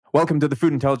Welcome to the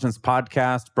Food Intelligence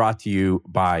Podcast, brought to you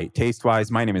by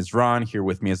TasteWise. My name is Ron. Here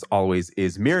with me, as always,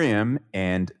 is Miriam.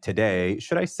 And today,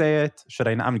 should I say it?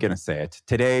 I'm going to say it.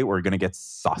 Today, we're going to get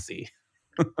saucy.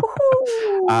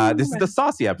 This is the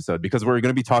saucy episode because we're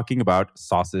going to be talking about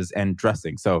sauces and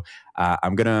dressing. So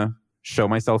I'm going to show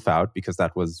myself out because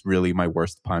that was really my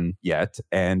worst pun yet.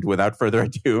 And without further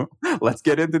ado, let's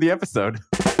get into the episode.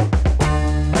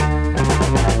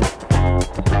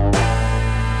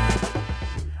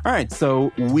 All right,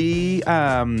 so we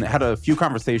had a few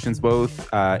conversations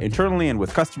both internally and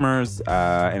with customers,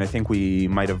 and I think we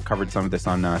might have covered some of this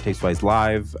on TasteWise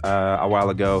Live a while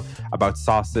ago about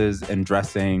sauces and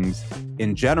dressings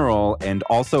in general, and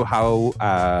also how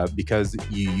because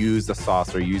you use a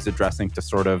sauce or you use a dressing to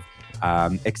sort of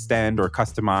extend or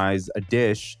customize a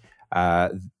dish,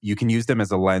 you can use them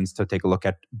as a lens to take a look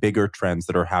at bigger trends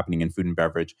that are happening in food and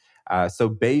beverage. So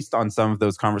based on some of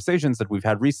those conversations that we've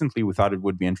had recently, we thought it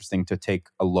would be interesting to take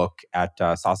a look at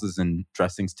sauces and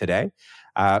dressings today,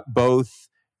 both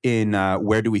in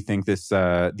where do we think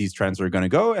these trends are going to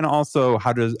go, and also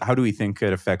how do we think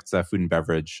it affects food and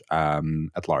beverage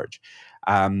at large.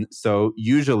 So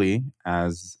usually,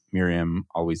 as Miriam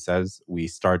always says, we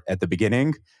start at the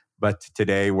beginning, but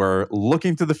today we're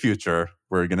looking to the future.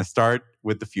 We're going to start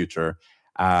with the future.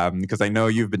 Because I know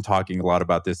you've been talking a lot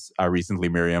about this recently,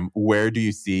 Miriam. Where do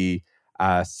you see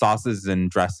sauces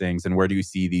and dressings, and where do you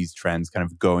see these trends kind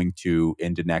of going to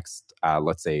in the next,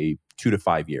 let's say, 2 to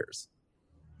 5 years?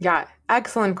 Yeah,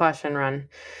 excellent question, Ron.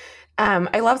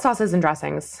 I love sauces and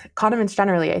dressings. Condiments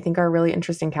generally, I think, are a really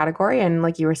interesting category. And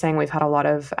like you were saying, we've had a lot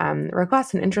of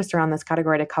requests and interest around this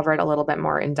category to cover it a little bit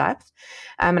more in depth.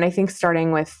 And I think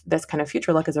starting with this kind of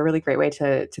future look is a really great way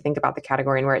to think about the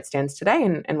category and where it stands today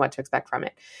and what to expect from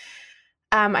it.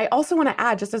 I also want to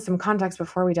add, just as some context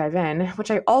before we dive in, which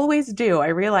I always do, I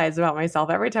realize about myself,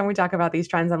 every time we talk about these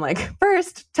trends, I'm like,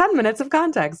 first, 10 minutes of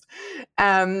context.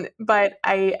 But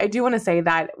I do want to say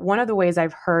that one of the ways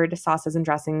I've heard sauces and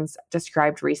dressings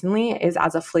described recently is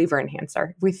as a flavor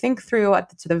enhancer. If we think through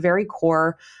to the very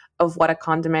core of what a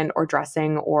condiment or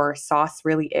dressing or sauce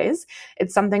really is,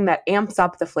 it's something that amps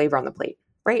up the flavor on the plate.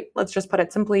 Right? Let's just put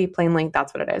it simply, plainly,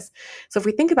 that's what it is. So if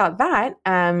we think about that,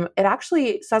 it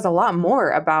actually says a lot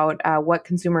more about what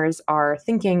consumers are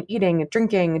thinking, eating,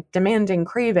 drinking, demanding,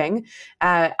 craving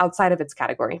outside of its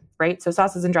category, right? So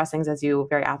sauces and dressings, as you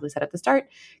very aptly said at the start,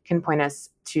 can point us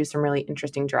to some really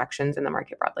interesting directions in the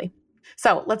market broadly.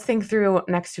 So let's think through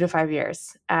next 2 to 5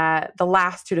 years. The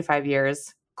last 2 to 5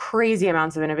 years, crazy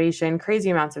amounts of innovation, crazy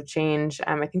amounts of change.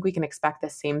 I think we can expect the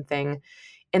same thing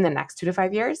in the next 2 to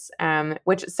 5 years,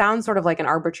 which sounds sort of like an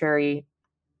arbitrary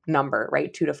number,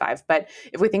 right? 2 to 5. But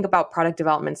if we think about product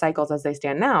development cycles as they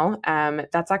stand now,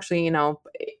 that's actually,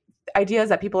 ideas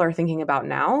that people are thinking about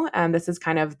now. This is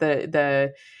kind of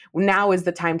now is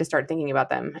the time to start thinking about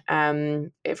them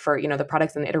for, the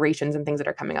products and the iterations and things that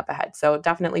are coming up ahead. So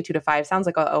definitely 2 to 5 sounds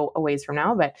like a ways from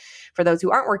now. But for those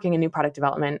who aren't working in new product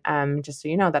development, just so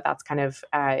you know that's kind of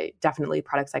definitely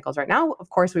product cycles right now. Of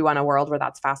course, we want a world where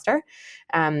that's faster,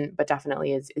 but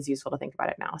definitely is useful to think about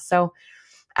it now. So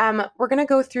we're going to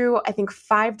go through, I think,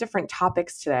 5 different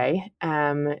topics today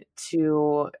that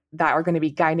are going to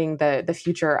be guiding the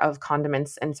future of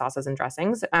condiments and sauces and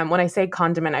dressings. When I say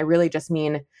condiment, I really just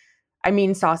mean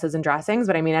sauces and dressings,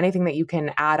 but I mean anything that you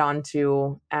can add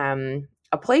onto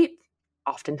a plate,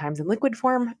 oftentimes in liquid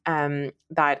form,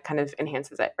 that kind of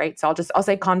enhances it, right? So I'll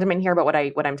say condiment here, but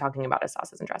what I'm talking about is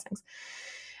sauces and dressings.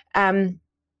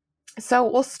 So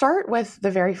we'll start with the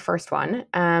very first one,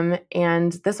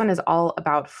 and this one is all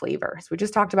about flavor. So we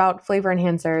just talked about flavor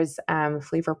enhancers,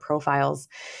 flavor profiles.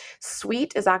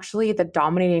 Sweet is actually the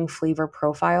dominating flavor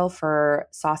profile for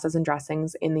sauces and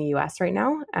dressings in the US right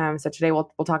now. So today we'll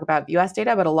talk about US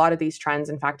data, but a lot of these trends,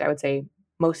 in fact, I would say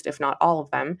most, if not all of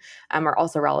them, are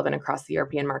also relevant across the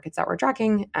European markets that we're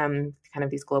tracking, kind of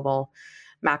these global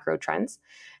macro trends.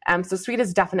 So sweet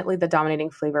is definitely the dominating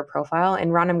flavor profile.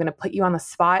 And Ron, I'm going to put you on the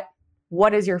spot.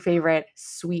 What is your favorite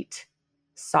sweet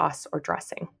sauce or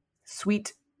dressing?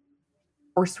 Sweet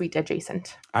or sweet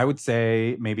adjacent? I would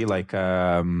say maybe like,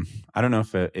 I don't know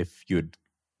if you'd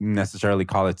necessarily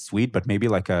call it sweet, but maybe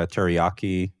like a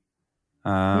teriyaki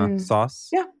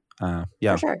sauce. Yeah,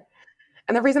 for sure.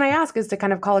 And the reason I ask is to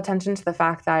kind of call attention to the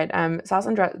fact that sauce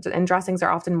and dressings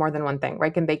are often more than one thing,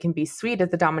 right? And they can be sweet as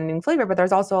the dominating flavor, but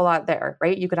there's also a lot there,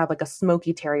 right? You could have like a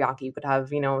smoky teriyaki. You could have,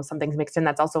 something mixed in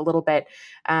that's also a little bit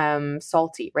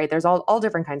salty, right? There's all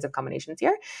different kinds of combinations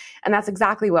here. And that's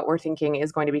exactly what we're thinking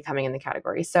is going to be coming in the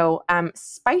category. So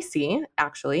spicy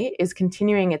actually is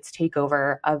continuing its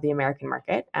takeover of the American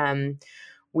market.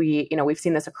 We've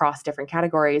seen this across different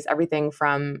categories, everything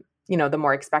from the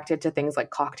more expected, to things like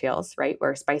cocktails, right,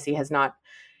 where spicy has not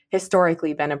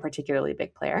historically been a particularly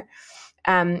big player.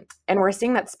 And we're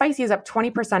seeing that spicy is up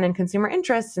 20% in consumer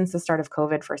interest since the start of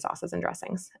COVID for sauces and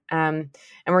dressings. And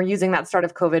we're using that start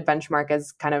of COVID benchmark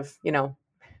as kind of,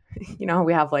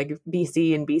 we have like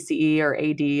BC and BCE or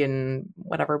AD and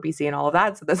whatever BC and all of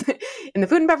that. So this, in the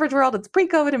food and beverage world, it's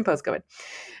pre-COVID and post-COVID.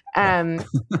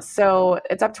 So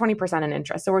it's up 20% in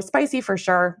interest. So we're spicy for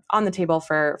sure. On the table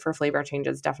for flavor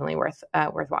changes, definitely worth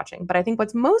watching. But I think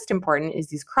what's most important is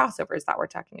these crossovers that we're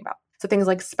talking about. So things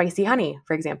like spicy honey,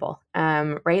 for example,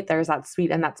 right? There's that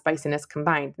sweet and that spiciness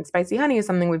combined. And spicy honey is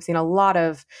something we've seen a lot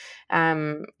of,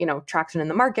 traction in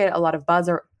the market, a lot of buzz.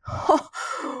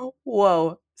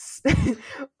 Whoa.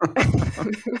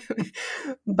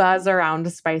 Buzz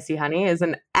around spicy honey is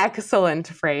an excellent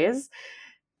phrase.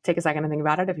 Take a second to think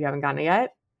about it if you haven't gotten it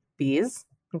yet. Bees.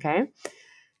 Okay.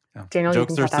 Yeah. Daniel,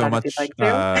 jokes you are can so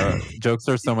much jokes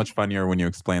are so much funnier when you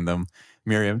explain them.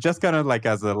 Miriam, just kind of like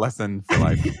as a lesson for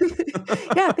life.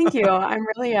 Yeah, thank you. I'm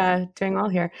really doing well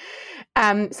here.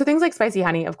 So things like spicy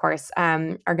honey, of course,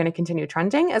 are going to continue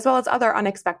trending, as well as other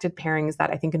unexpected pairings that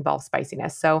I think involve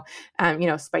spiciness. So,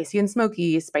 spicy and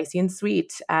smoky, spicy and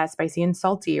sweet, spicy and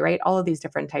salty, right? All of these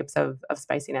different types of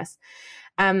spiciness.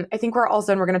 I think we're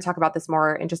also, and we're going to talk about this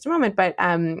more in just a moment, but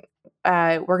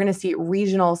we're going to see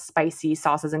regional spicy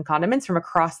sauces and condiments from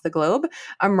across the globe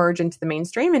emerge into the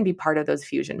mainstream and be part of those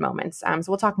fusion moments. So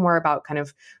we'll talk more about kind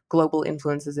of global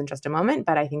influences in just a moment,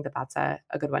 but I think that that's a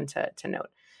good one to note.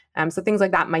 So things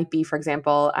like that might be, for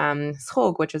example,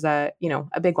 schog, which is a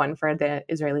big one for the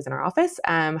Israelis in our office,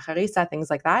 harissa, things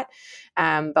like that.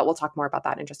 But we'll talk more about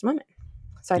that in just a moment.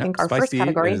 So I think our first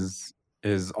category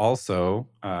is also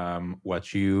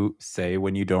what you say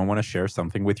when you don't want to share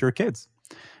something with your kids.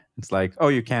 It's like, oh,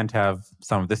 you can't have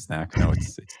some of this snack. No,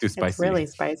 it's too spicy. It's really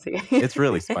spicy. It's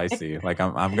really spicy. Like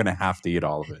I'm gonna have to eat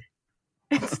all of it.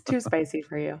 It's too spicy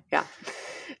for you. Yeah.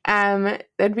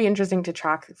 It'd be interesting to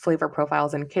track flavor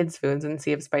profiles in kids' foods and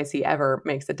see if spicy ever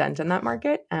makes a dent in that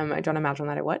market. I don't imagine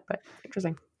that it would, but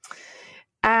interesting.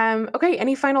 Okay.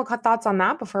 Any final thoughts on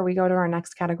that before we go to our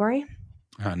next category?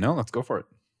 No, let's go for it.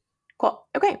 Cool.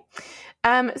 Okay.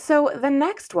 So the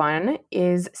next one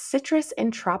is citrus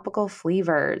and tropical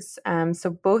flavors.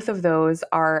 So both of those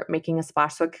are making a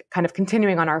splash. So kind of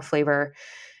continuing on our flavor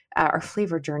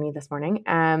journey this morning.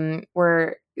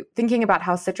 We're thinking about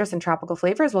how citrus and tropical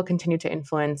flavors will continue to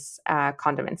influence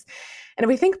condiments. And if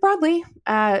we think broadly,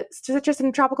 citrus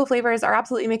and tropical flavors are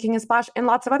absolutely making a splash in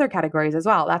lots of other categories as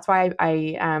well. That's why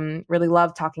I really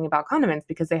love talking about condiments,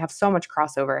 because they have so much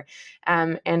crossover.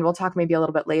 And we'll talk maybe a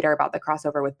little bit later about the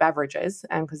crossover with beverages,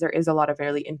 because there is a lot of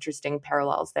really interesting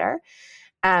parallels there.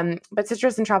 But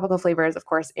citrus and tropical flavors, of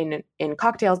course, in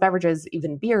cocktails, beverages,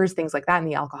 even beers, things like that, in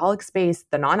the alcoholic space,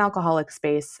 the non-alcoholic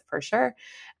space for sure,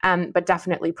 but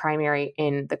definitely primary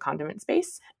in the condiment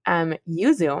space.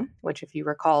 Yuzu, which if you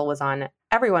recall was on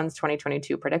everyone's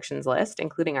 2022 predictions list,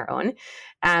 including our own,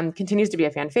 continues to be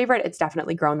a fan favorite. It's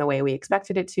definitely grown the way we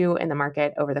expected it to in the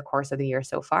market over the course of the year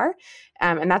so far.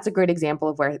 And that's a great example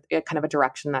of where kind of a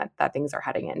direction that things are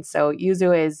heading in. So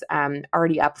yuzu is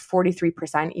already up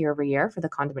 43% year over year for the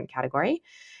condiment category.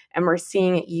 And we're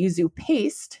seeing yuzu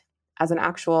paste as an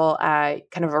actual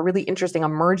kind of a really interesting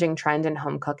emerging trend in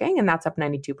home cooking, and that's up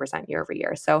 92% year over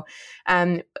year. So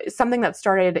something that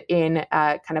started in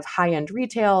kind of high-end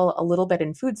retail, a little bit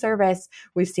in food service,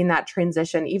 we've seen that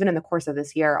transition even in the course of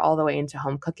this year all the way into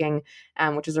home cooking,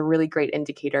 which is a really great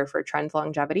indicator for trend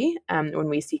longevity when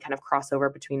we see kind of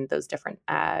crossover between those different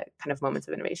kind of moments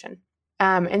of innovation.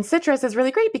 And citrus is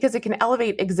really great because it can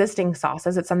elevate existing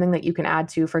sauces. It's something that you can add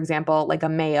to, for example, like a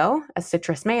mayo, a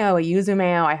citrus mayo, a yuzu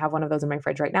mayo. I have one of those in my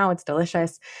fridge right now. It's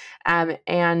delicious. And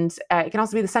it can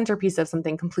also be the centerpiece of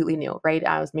something completely new, right?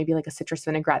 Maybe like a citrus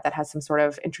vinaigrette that has some sort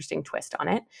of interesting twist on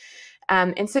it.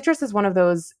 And citrus is one of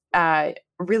those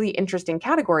really interesting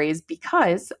categories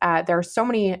because there are so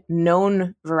many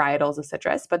known varietals of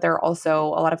citrus, but there are also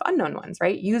a lot of unknown ones,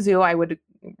 right? Yuzu, I would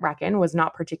reckon, was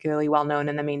not particularly well known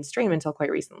in the mainstream until quite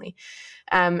recently.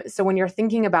 So when you're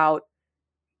thinking about,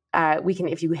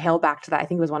 if you hail back to that, I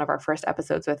think it was one of our first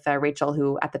episodes with Rachel,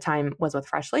 who at the time was with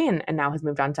Freshly and now has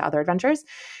moved on to other adventures.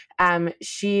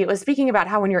 She was speaking about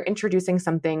how when you're introducing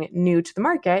something new to the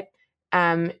market,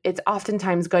 it's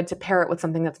oftentimes good to pair it with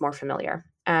something that's more familiar.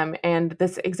 And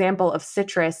this example of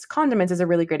citrus condiments is a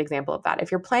really great example of that. If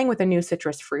you're playing with a new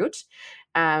citrus fruit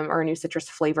or a new citrus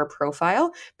flavor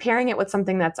profile, pairing it with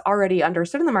something that's already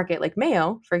understood in the market, like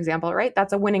mayo, for example, right?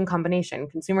 That's a winning combination.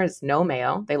 Consumers know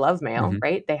mayo. They love mayo,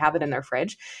 right? They have it in their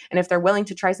fridge. And if they're willing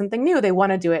to try something new, they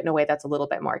want to do it in a way that's a little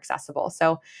bit more accessible.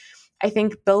 So I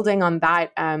think building on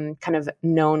that kind of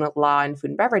known law in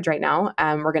food and beverage right now,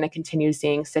 we're going to continue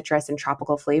seeing citrus and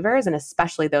tropical flavors, and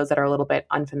especially those that are a little bit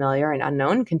unfamiliar and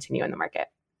unknown, continue in the market.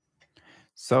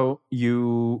 So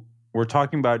you were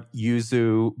talking about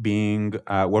yuzu being,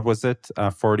 what was it,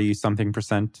 40 something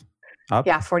percent up?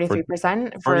 Yeah,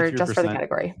 43% just for the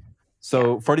category.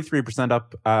 So 43%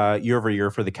 up year over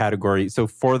year for the category. So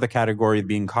for the category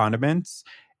being condiments,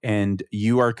 and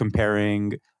you are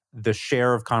comparing the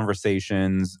share of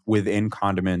conversations within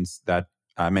condiments that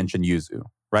mention yuzu,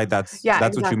 right? That's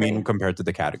exactly what you mean compared to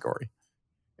the category.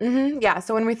 Mm-hmm. Yeah.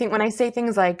 So when I say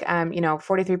things like,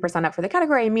 43% up for the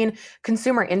category, I mean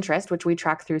consumer interest, which we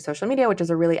track through social media, which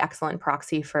is a really excellent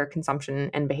proxy for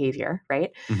consumption and behavior, right?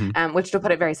 Mm-hmm. Which, to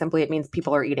put it very simply, it means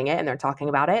people are eating it and they're talking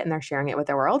about it and they're sharing it with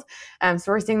their world. So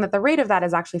we're seeing that the rate of that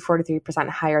is actually 43%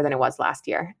 higher than it was last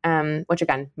year, which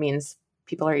again means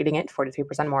people are eating it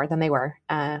 43% more than they were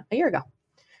a year ago.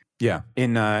 Yeah.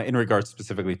 In regards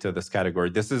specifically to this category,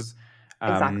 this is.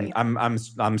 Exactly.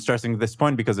 I'm stressing this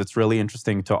point because it's really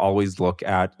interesting to always look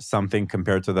at something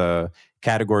compared to the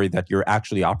category that you're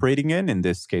actually operating in. In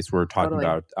this case, we're talking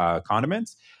about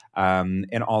condiments,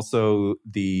 and also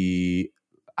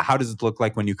how does it look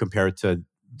like when you compare it to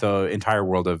the entire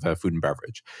world of food and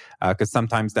beverage? Because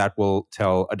sometimes that will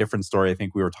tell a different story. I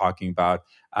think we were talking about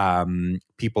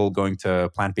people going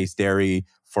to plant-based dairy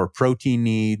for protein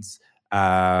needs.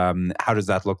 How does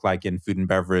that look like in food and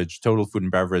beverage, total food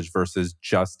and beverage versus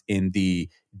just in the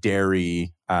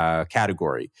dairy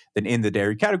category? Then in the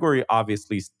dairy category,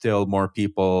 obviously still more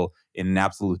people in an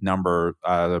absolute number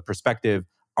perspective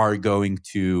are going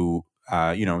to,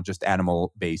 just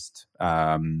animal-based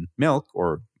milk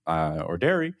or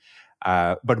dairy.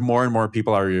 But more and more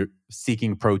people are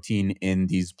seeking protein in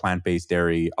these plant-based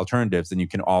dairy alternatives. And you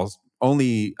can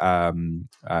only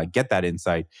get that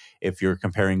insight if you're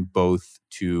comparing both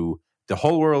to the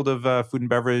whole world of food and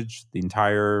beverage, the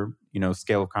entire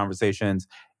scale of conversations,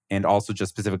 and also just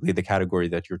specifically the category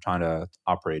that you're trying to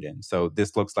operate in. So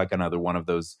this looks like another one of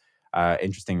those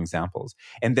interesting examples.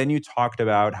 And then you talked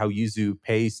about how yuzu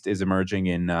paste is emerging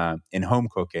in home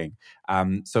cooking.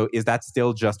 So is that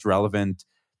still just relevant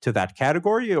to that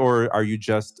category, or are you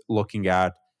just looking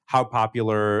at how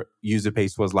popular yuzu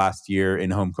paste was last year in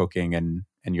home cooking, and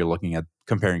you're looking at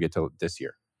comparing it to this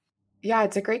year? Yeah,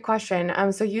 it's a great question.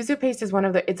 So yuzu paste is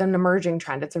it's an emerging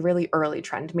trend. It's a really early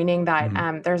trend, meaning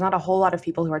that there's not a whole lot of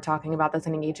people who are talking about this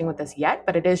and engaging with this yet,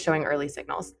 but it is showing early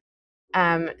signals.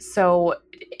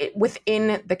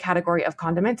 Within the category of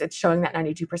condiments, it's showing that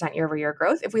 92% year over year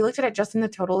growth. If we looked at it just in the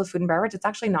total of food and beverage, it's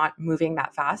actually not moving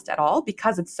that fast at all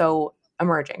because it's so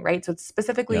emerging, right? So it's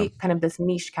specifically kind of this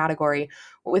niche category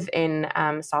within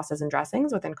sauces and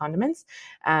dressings, within condiments,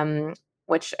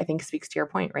 which I think speaks to your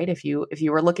point, right? If you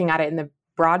were looking at it in the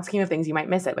broad scheme of things, you might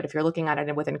miss it. But if you're looking at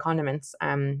it within condiments,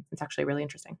 it's actually really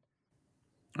interesting.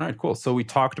 All right, cool. So we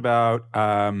talked about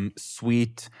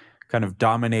sweet kind of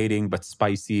dominating, but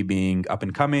spicy being up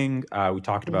and coming. We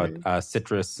talked about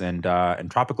citrus and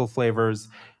tropical flavors.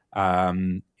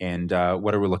 And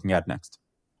what are we looking at next?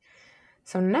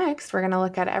 So next, we're going to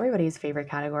look at everybody's favorite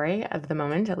category of the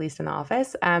moment, at least in the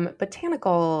office,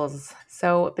 botanicals.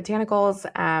 So botanicals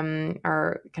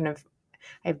are kind of,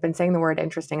 I've been saying the word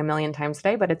interesting a million times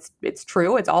today, but it's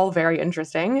true. It's all very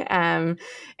interesting. And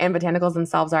botanicals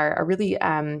themselves are a really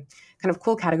kind of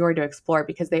cool category to explore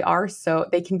because they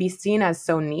can be seen as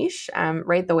so niche,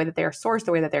 right? The way that they are sourced,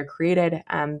 the way that they're created,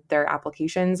 their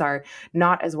applications are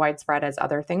not as widespread as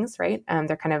other things, right?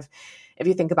 They're kind of, if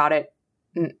you think about it,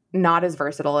 not as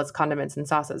versatile as condiments and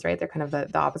sauces, right? They're kind of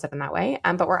the opposite in that way.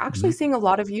 But we're actually seeing a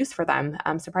lot of use for them,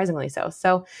 surprisingly so.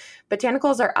 So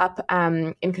botanicals are up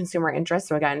in consumer interest.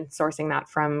 So again, sourcing that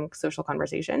from social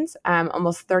conversations,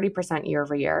 almost 30% year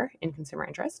over year in consumer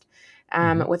interest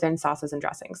within sauces and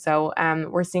dressings. So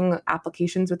we're seeing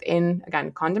applications within,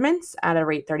 again, condiments at a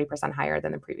rate 30% higher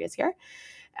than the previous year.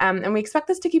 And we expect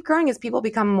this to keep growing as people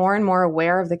become more and more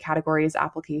aware of the category's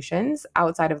applications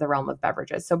outside of the realm of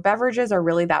beverages. So beverages are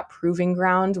really that proving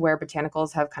ground where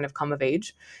botanicals have kind of come of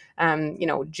age.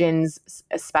 Gins,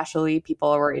 especially,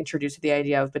 people were introduced to the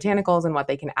idea of botanicals and what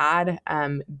they can add.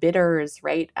 Bitters,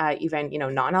 right? Even,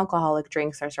 non-alcoholic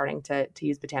drinks are starting to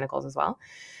use botanicals as well.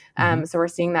 So we're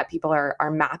seeing that people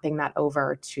are mapping that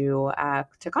over to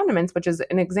condiments, which is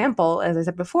an example, as I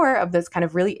said before, of this kind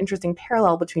of really interesting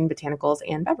parallel between botanicals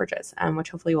and beverages, which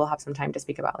hopefully we'll have some time to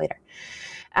speak about later.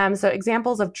 So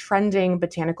examples of trending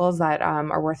botanicals that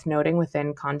are worth noting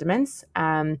within condiments,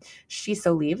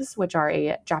 shiso leaves, which are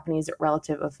a Japanese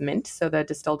relative of mint. So the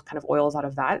distilled kind of oils out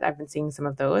of that, I've been seeing some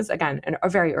of those. Again, a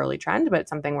very early trend, but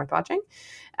something worth watching.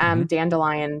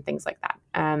 Dandelion, things like that.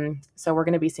 So we're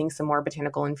going to be seeing some more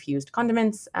botanical infused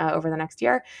condiments over the next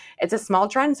year. It's a small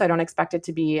trend, so I don't expect it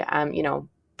to be,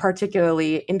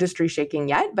 particularly industry shaking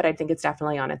yet, but I think it's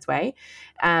definitely on its way.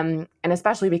 And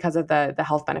especially because of the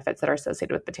health benefits that are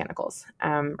associated with botanicals,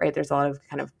 right? There's a lot of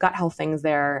kind of gut health things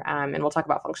there. And we'll talk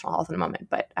about functional health in a moment,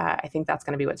 but I think that's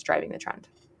going to be what's driving the trend.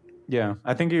 Yeah,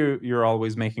 I think you're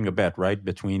always making a bet, right,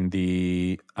 between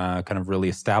the kind of really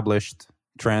established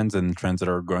trends and trends that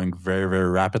are growing very, very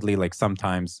rapidly. Like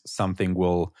sometimes something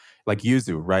will, like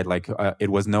yuzu, right? Like it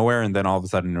was nowhere, and then all of a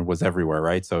sudden it was everywhere,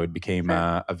 right? So it became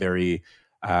a very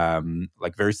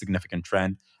very significant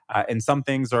trend. And some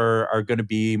things are going to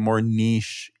be more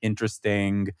niche,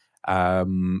 interesting.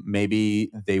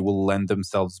 Maybe they will lend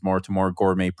themselves more to more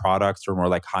gourmet products or more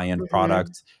like high-end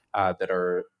products that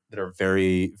are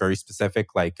very, very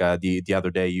specific. Like the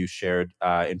other day you shared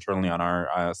internally on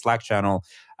our Slack channel.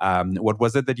 What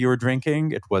was it that you were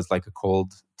drinking? It was like a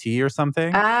cold tea or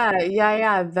something?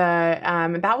 Yeah.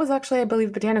 That was actually, I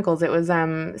believe, botanicals. It was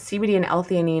CBD and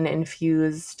L-theanine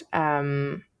infused.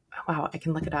 Wow, I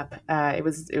can look it up. It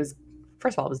was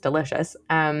first of all, it was delicious.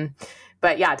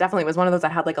 But yeah, definitely it was one of those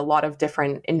that had like a lot of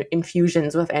different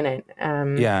infusions within it.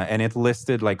 Yeah, and it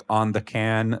listed like on the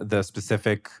can the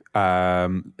specific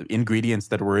ingredients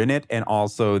that were in it and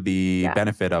also the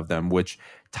benefit of them, which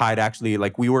tied actually,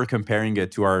 like we were comparing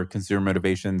it to our consumer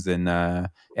motivations and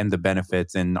the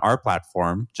benefits in our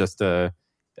platform, just to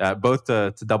both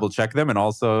to double check them and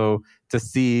also to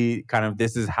see kind of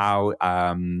this is how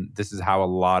a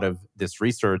lot of this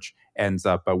research ends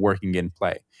up working in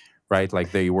play. Right,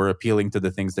 like they were appealing to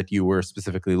the things that you were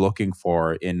specifically looking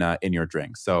for in your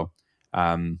drink. So,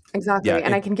 exactly,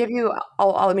 and I can give you.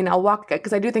 I'll walk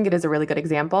because I do think it is a really good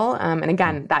example. And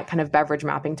again, that kind of beverage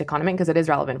mapping to condiment because it is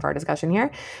relevant for our discussion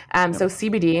here. So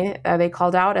CBD, they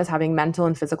called out as having mental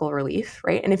and physical relief,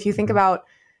 right? And if you think about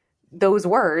those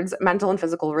words, mental and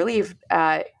physical relief,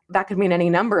 that could mean any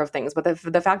number of things. But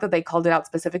the fact that they called it out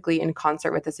specifically in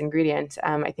concert with this ingredient,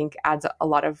 I think adds a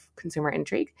lot of consumer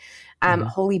intrigue.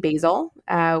 Holy basil,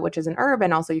 which is an herb,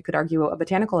 and also you could argue a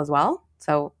botanical as well.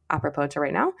 So apropos to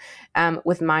right now,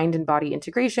 with mind and body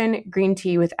integration, green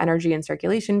tea with energy and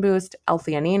circulation boost,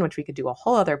 L-theanine, which we could do a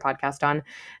whole other podcast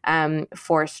on,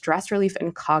 for stress relief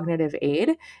and cognitive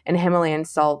aid, and Himalayan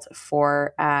salt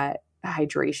for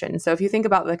hydration. So if you think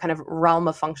about the kind of realm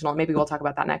of functional, maybe we'll talk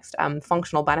about that next,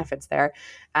 functional benefits there.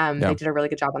 They did a really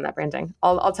good job on that branding.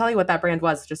 I'll tell you what that brand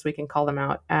was just so we can call them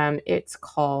out. It's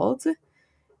called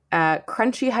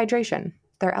Crunchy Hydration,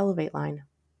 their Elevate line.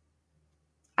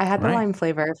 I had the lime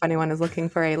flavor if anyone is looking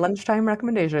for a lunchtime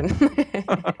recommendation.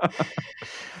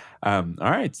 All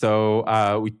right.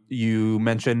 So you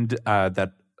mentioned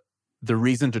that the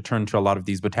reason to turn to a lot of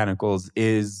these botanicals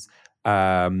is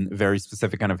very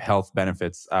specific kind of health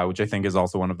benefits, which I think is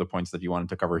also one of the points that you wanted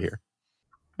to cover here.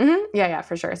 Yeah,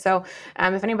 for sure. So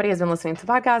if anybody has been listening to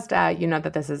the podcast, you know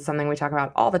that this is something we talk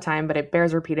about all the time, but it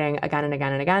bears repeating again and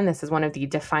again and again. This is one of the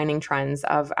defining trends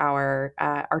of our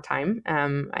time,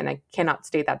 and I cannot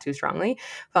state that too strongly.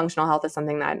 Functional health is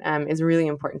something that is really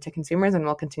important to consumers and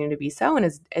will continue to be so, and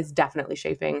is definitely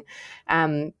shaping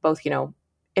both,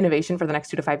 innovation for the next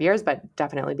 2 to 5 years, but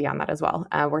definitely beyond that as well.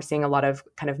 We're seeing a lot of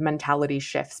kind of mentality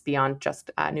shifts beyond just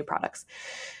new products.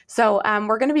 So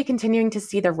we're going to be continuing to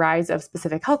see the rise of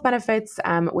specific health benefits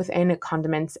within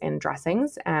condiments and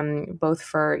dressings, both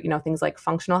for things like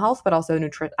functional health, but also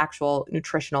actual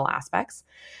nutritional aspects.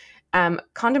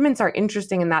 Condiments are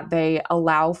interesting in that they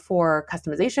allow for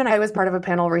customization. I was part of a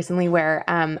panel recently where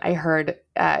I heard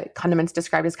condiments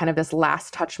described as kind of this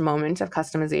last touch moment of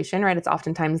customization, right? It's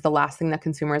oftentimes the last thing that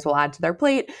consumers will add to their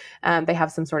plate. They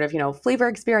have some sort of, flavor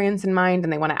experience in mind,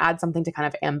 and they want to add something to kind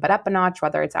of amp it up a notch,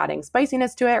 whether it's adding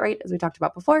spiciness to it, right? As we talked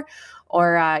about before,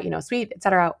 or, sweet,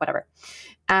 etc., whatever.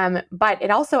 But it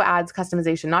also adds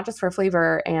customization, not just for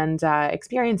flavor and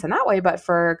experience in that way, but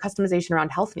for customization around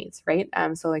health needs, right?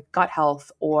 So like gut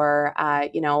health or,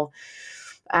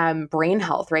 brain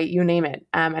health, right? You name it.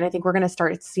 And I think we're going to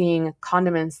start seeing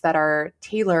condiments that are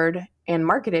tailored and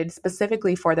marketed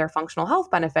specifically for their functional health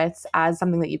benefits as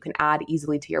something that you can add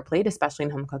easily to your plate, especially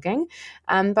in home cooking,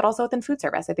 but also within food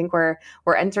service. I think we're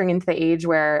entering into the age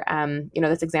where,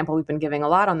 this example we've been giving a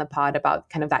lot on the pod about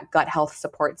kind of that gut health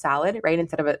support salad, right?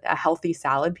 Instead of a healthy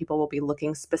salad, people will be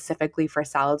looking specifically for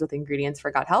salads with ingredients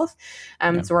for gut health.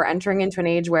 So we're entering into an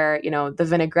age where, the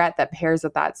vinaigrette that pairs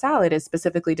with that salad is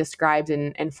specifically described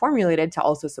and formulated to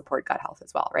also support gut health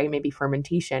as well, right? Maybe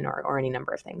fermentation or any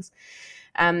number of things.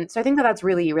 So I think that's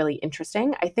really, really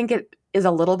interesting. I think it is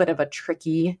a little bit of a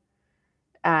tricky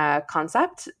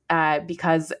concept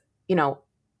because,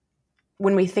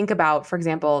 when we think about, for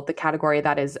example, the category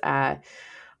that is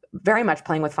very much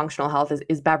playing with functional health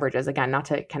is beverages. Again, not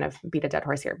to kind of beat a dead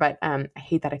horse here, but I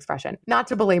hate that expression. Not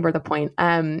to belabor the point,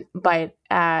 but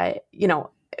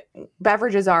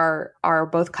beverages are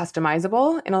both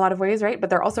customizable in a lot of ways, right? But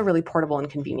they're also really portable and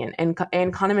convenient.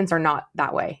 And condiments are not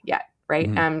that way yet, right?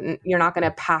 Mm-hmm. You're not going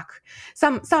to pack,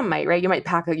 some might, right? You might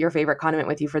pack your favorite condiment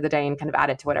with you for the day and kind of add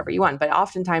it to whatever you want. But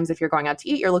oftentimes if you're going out to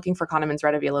eat, you're looking for condiments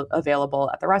readily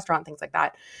available at the restaurant, things like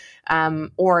that.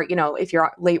 Or, if you're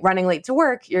running late to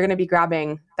work, you're going to be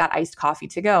grabbing that iced coffee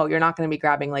to go. You're not going to be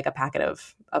grabbing like a packet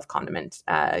of condiment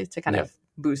to kind of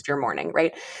boost your morning,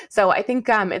 right? So I think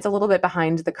it's a little bit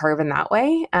behind the curve in that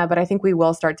way, but I think we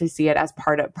will start to see it as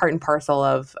part and parcel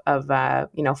of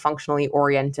functionally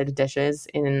oriented dishes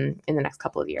in the next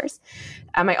couple of years.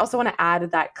 I also want to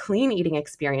add that clean eating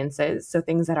experiences, so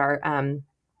things that are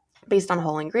based on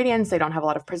whole ingredients, they don't have a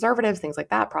lot of preservatives, things like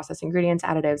that, processed ingredients,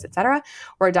 additives, etc.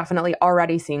 We're definitely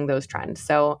already seeing those trends.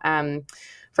 So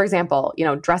for example,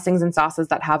 dressings and sauces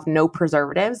that have no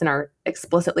preservatives and are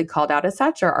explicitly called out as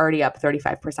such are already up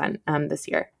 35% this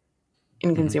year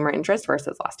in consumer interest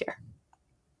versus last year.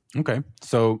 Okay.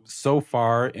 So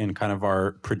far in kind of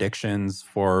our predictions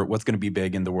for what's going to be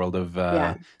big in the world of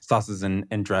sauces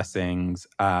and dressings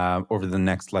over the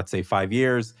next, let's say, 5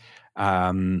 years,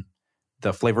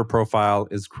 the flavor profile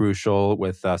is crucial,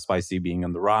 with spicy being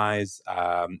on the rise.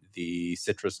 The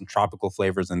citrus and tropical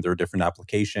flavors and their different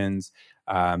applications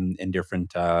and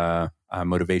different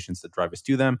motivations that drive us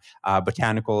to them.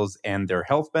 Botanicals and their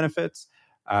health benefits,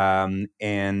 and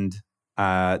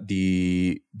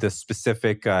the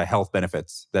specific health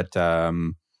benefits that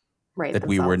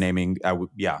we were naming.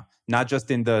 Not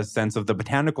just in the sense of the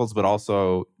botanicals, but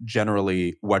also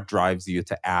generally what drives you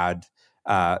to add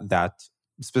that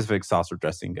specific sauce or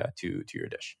dressing to your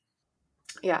dish.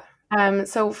 Yeah.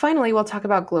 So finally, we'll talk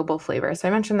about global flavor. So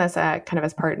I mentioned this kind of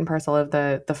as part and parcel of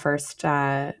the first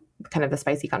kind of the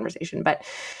spicy conversation, but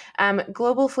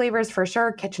global flavors for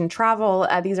sure, kitchen travel,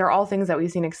 these are all things that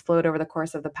we've seen explode over the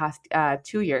course of the past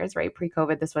 2 years, right?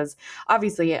 Pre-COVID, this was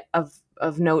obviously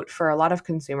of note for a lot of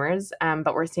consumers,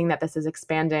 but we're seeing that this is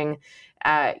expanding.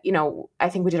 I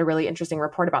think we did a really interesting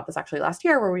report about this actually last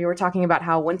year, where we were talking about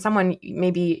how when someone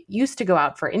maybe used to go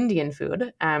out for Indian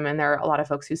food, and there are a lot of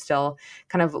folks who still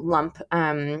kind of lump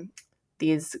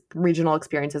these regional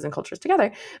experiences and cultures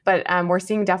together. But we're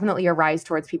seeing definitely a rise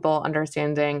towards people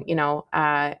understanding,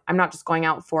 I'm not just going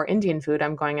out for Indian food,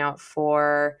 I'm going out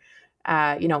for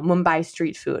Mumbai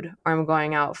street food, or I'm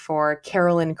going out for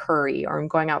Carolyn curry, or I'm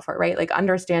going out for, right? Like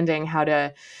understanding how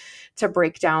to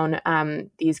break down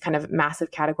these kind of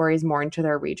massive categories more into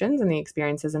their regions and the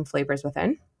experiences and flavors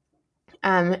within.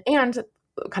 And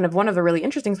kind of one of the really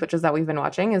interesting switches that we've been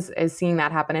watching is seeing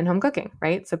that happen in home cooking,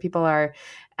 right? So people are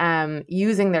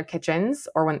using their kitchens,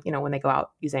 or when they go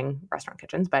out using restaurant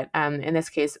kitchens, but in this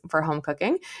case for home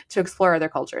cooking, to explore other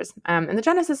cultures. And the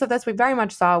genesis of this we very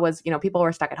much saw was, people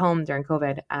were stuck at home during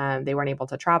COVID. They weren't able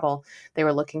to travel. They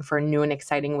were looking for new and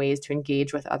exciting ways to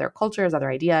engage with other cultures, other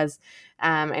ideas,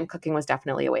 and cooking was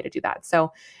definitely a way to do that.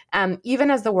 So even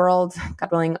as the world,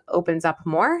 God willing, opens up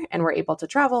more and we're able to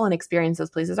travel and experience those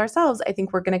places ourselves, I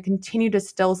think we're going to continue to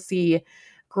still see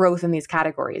growth in these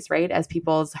categories, right? As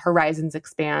people's horizons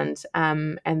expand,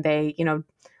 and they,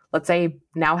 let's say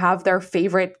now have their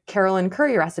favorite Carolyn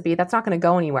curry recipe. That's not going to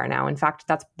go anywhere now. In fact,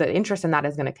 that's the interest in that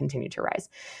is going to continue to rise.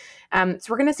 So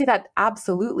we're going to see that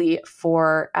absolutely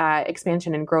for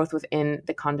expansion and growth within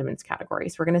the condiments category.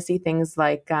 So we're going to see things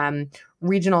like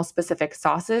regional specific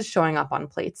sauces showing up on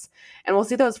plates, and we'll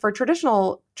see those for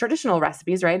traditional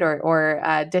recipes, right?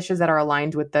 Or dishes that are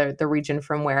aligned with the region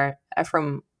from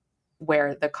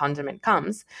where the condiment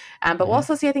comes. But we'll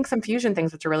also see, I think, some fusion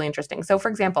things, which are really interesting. So for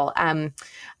example,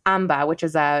 amba, which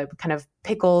is a kind of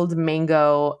pickled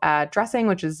mango dressing,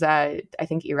 which is, I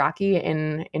think, Iraqi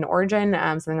in origin,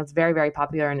 something that's very, very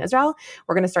popular in Israel.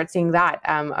 We're going to start seeing that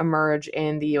emerge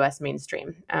in the US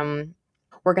mainstream.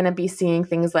 We're going to be seeing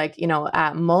things like,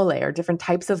 mole or different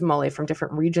types of mole from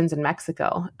different regions in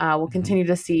Mexico. We'll continue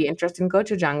to see interest in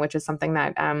gochujang, which is something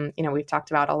that, we've talked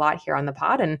about a lot here on the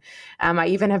pod. And I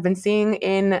even have been seeing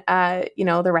in,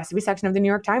 the recipe section of the New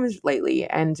York Times lately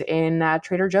and in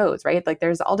Trader Joe's, right? Like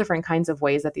there's all different kinds of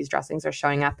ways that these dressings are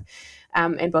showing up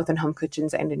in both in home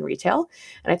kitchens and in retail.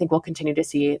 And I think we'll continue to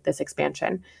see this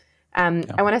expansion.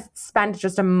 I want to spend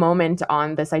just a moment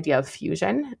on this idea of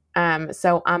fusion.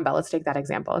 So Amba, let's take that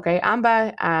example. Okay.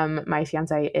 Amba, my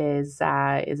fiance is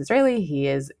Israeli. He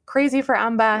is crazy for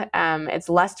Amba. It's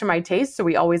less to my taste. So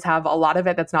we always have a lot of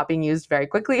it that's not being used very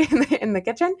quickly in the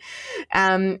kitchen.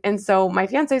 And so my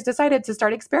fiance has decided to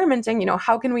start experimenting,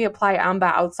 how can we apply Amba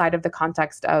outside of the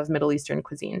context of Middle Eastern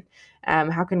cuisine?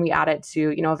 How can we add it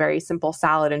to, a very simple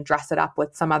salad and dress it up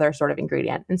with some other sort of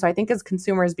ingredient? And so I think as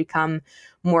consumers become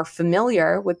more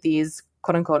familiar with these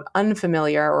quote unquote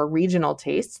unfamiliar or regional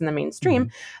tastes in the mainstream,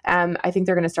 I think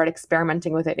they're going to start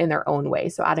experimenting with it in their own way.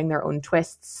 So adding their own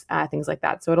twists, things like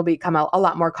that. So it'll become a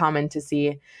lot more common to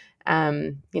see,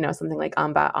 something like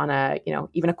Amba on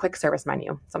even a quick service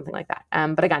menu, something like that.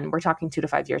 But again, we're talking 2 to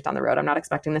 5 years down the road. I'm not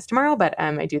expecting this tomorrow, but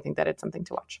I do think that it's something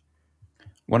to watch.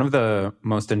 One of the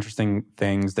most interesting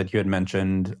things that you had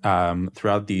mentioned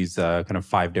throughout these kind of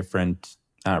 5 different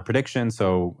predictions,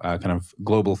 so kind of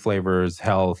global flavors,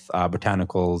 health,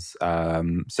 botanicals,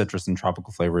 citrus and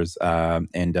tropical flavors,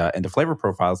 and the flavor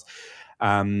profiles,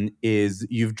 is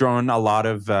you've drawn a lot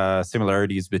of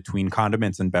similarities between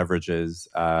condiments and beverages.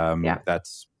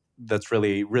 That's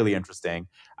really, really interesting.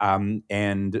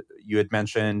 And you had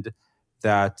mentioned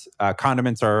that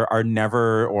condiments are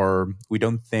never, or we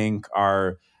don't think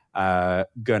are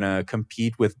gonna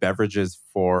compete with beverages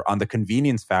on the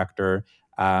convenience factor.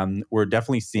 We're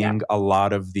definitely seeing a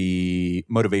lot of the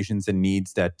motivations and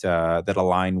needs that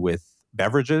align with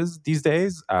beverages these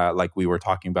days. Like we were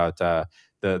talking about the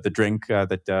drink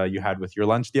that you had with your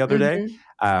lunch the other day.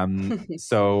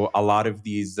 So a lot of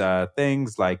these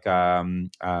things like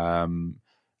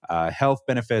health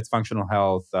benefits, functional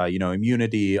health,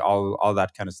 immunity, all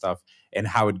that kind of stuff, and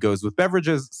how it goes with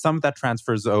beverages. Some of that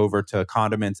transfers over to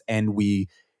condiments, and we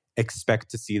expect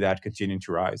to see that continuing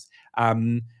to rise.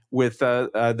 With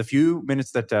the few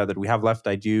minutes that we have left,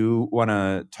 I do want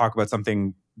to talk about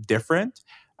something different.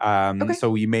 Okay. So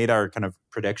we made our kind of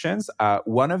predictions.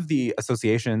 One of the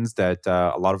associations that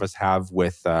a lot of us have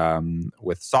with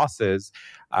sauces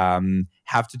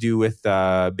have to do with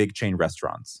big chain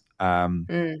restaurants.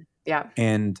 And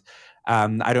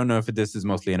I don't know if this is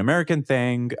mostly an American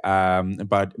thing,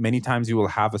 but many times you will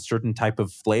have a certain type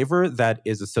of flavor that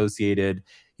is associated,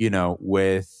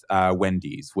 with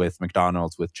Wendy's, with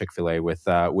McDonald's, with Chick-fil-A, with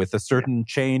a certain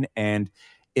chain, and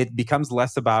it becomes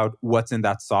less about what's in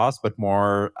that sauce, but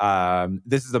more,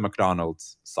 this is a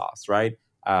McDonald's sauce, right?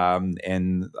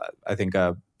 And I think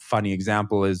a funny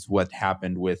example is what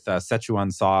happened with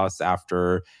Szechuan sauce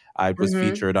after it was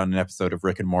featured on an episode of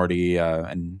Rick and Morty,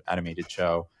 an animated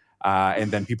show.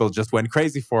 And then people just went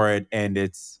crazy for it. And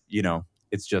it's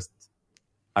just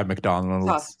a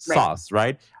McDonald's sauce,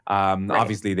 right?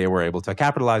 Obviously, they were able to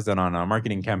capitalize on a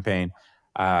marketing campaign.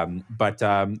 But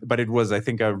it was, I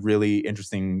think, a really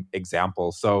interesting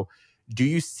example. So do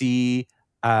you see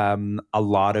a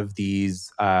lot of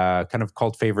these kind of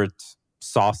cult favorite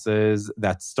sauces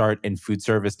that start in food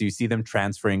service? Do you see them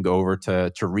transferring over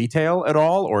to retail at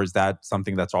all? Or is that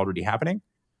something that's already happening?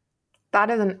 That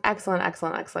is an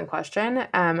excellent question.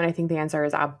 And I think the answer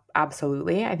is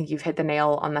absolutely. I think you've hit the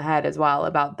nail on the head as well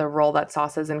about the role that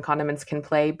sauces and condiments can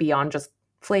play beyond just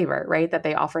flavor, right? That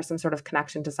they offer some sort of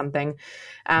connection to something.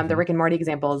 The Rick and Morty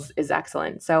example is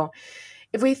excellent. So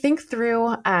if we think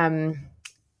through,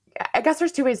 I guess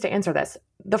there's 2 ways to answer this.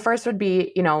 The first would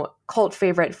be, cult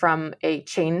favorite from a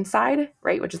chain side,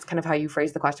 right? Which is kind of how you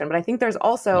phrase the question. But I think there's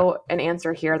also an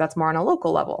answer here that's more on a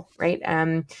local level, right?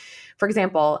 For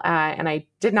example, and I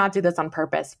did not do this on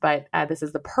purpose, but this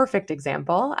is the perfect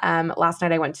example. Last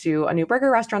night I went to a new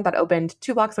burger restaurant that opened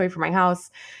 2 blocks away from my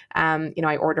house.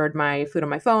 I ordered my food on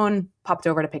my phone, popped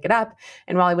over to pick it up.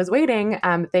 And while I was waiting,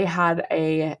 they had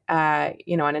an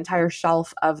entire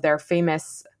shelf of their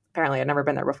famous, apparently I'd never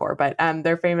been there before, but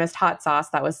their famous hot sauce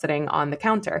that was sitting on the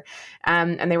counter.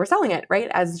 And they were selling it, right?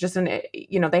 As just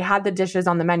they had the dishes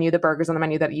on the menu, the burgers on the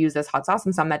menu that use this hot sauce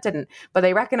and some that didn't. But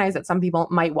they recognize that some people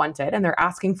might want it and they're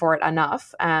asking for it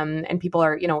enough. And people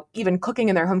are, even cooking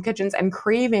in their home kitchens and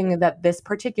craving that this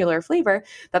particular flavor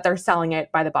that they're selling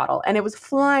it by the bottle. And it was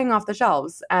flying off the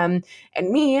shelves. And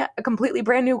me, a completely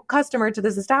brand new customer to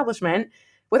this establishment,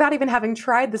 without even having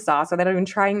tried the sauce, without even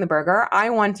trying the burger. I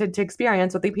wanted to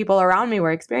experience what the people around me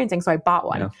were experiencing, so I bought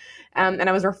one. Yeah. And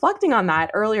I was reflecting on that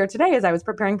earlier today as I was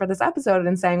preparing for this episode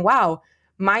and saying, wow,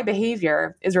 my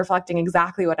behavior is reflecting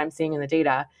exactly what I'm seeing in the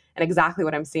data and exactly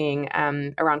what I'm seeing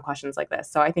around questions like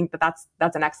this. So I think that's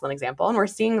an excellent example. And we're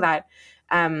seeing that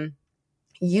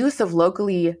use of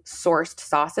locally sourced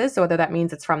sauces. So whether that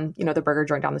means it's from, the burger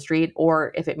joint down the street,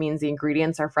 or if it means the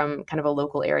ingredients are from kind of a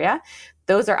local area,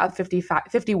 those are up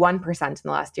 51% in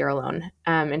the last year alone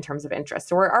in terms of interest.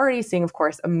 So we're already seeing, of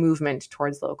course, a movement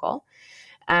towards local.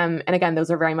 And again,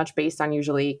 those are very much based on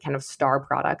usually kind of star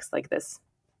products like this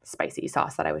spicy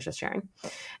sauce that I was just sharing.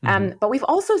 But we've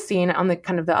also seen on the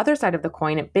kind of the other side of the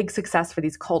coin, a big success for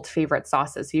these cult favorite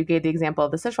sauces. So you gave the example of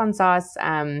the Sichuan sauce.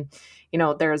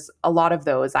 There's a lot of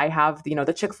those. I have,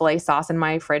 the Chick-fil-A sauce in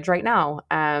my fridge right now.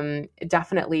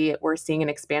 Definitely we're seeing an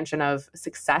expansion of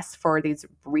success for these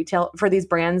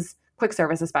brands, quick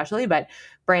service especially, but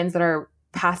brands that are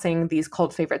passing these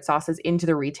cult favorite sauces into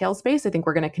the retail space. I think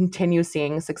we're going to continue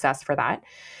seeing success for that.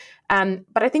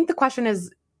 But I think the question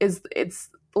is it's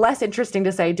less interesting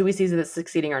to say, do we see this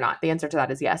succeeding or not? The answer to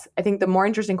that is yes. I think the more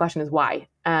interesting question is why.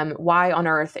 Why on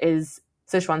earth is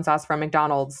Sichuan sauce from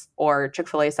McDonald's or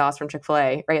Chick-fil-A sauce from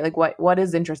Chick-fil-A, right? Like what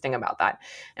is interesting about that?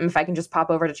 And if I can just pop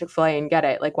over to Chick-fil-A and get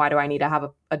it, like why do I need to have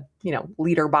a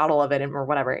liter bottle of it or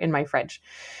whatever in my fridge?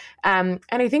 And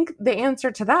I think the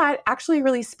answer to that actually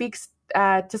really speaks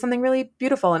to something really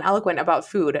beautiful and eloquent about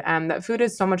food. That food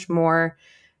is so much more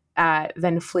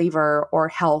than flavor or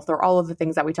health or all of the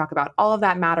things that we talk about. All of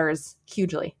that matters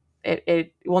hugely.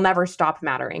 It will never stop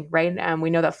mattering, right? We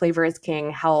know that flavor is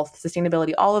king, health,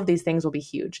 sustainability, all of these things will be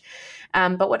huge.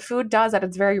 But what food does at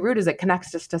its very root is it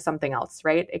connects us to something else,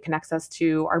 right? It connects us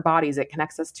to our bodies. It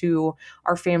connects us to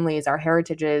our families, our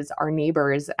heritages, our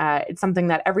neighbors. It's something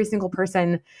that every single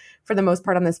person, for the most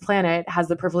part on this planet, has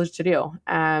the privilege to do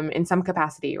in some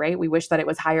capacity, right? We wish that it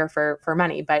was higher for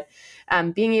many, but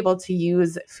being able to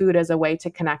use food as a way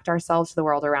to connect ourselves to the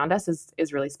world around us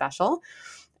is really special.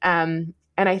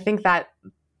 And I think that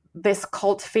this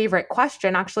cult favorite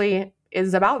question actually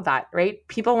is about that, right?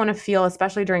 People want to feel,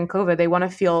 especially during COVID, they want to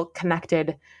feel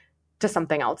connected to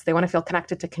something else. They want to feel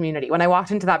connected to community. When I walked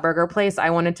into that burger place,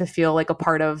 I wanted to feel like a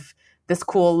part of this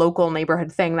cool local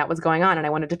neighborhood thing that was going on, and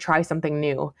I wanted to try something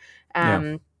new.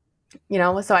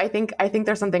 So I think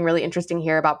there's something really interesting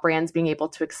here about brands being able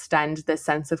to extend this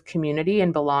sense of community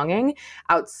and belonging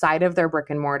outside of their brick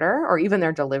and mortar or even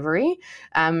their delivery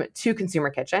to consumer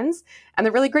kitchens. And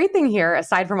the really great thing here,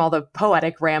 aside from all the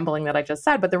poetic rambling that I just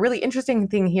said, but the really interesting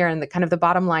thing here and the kind of the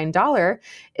bottom line dollar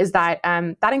is that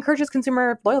that encourages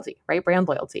consumer loyalty, right? Brand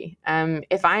loyalty.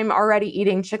 If I'm already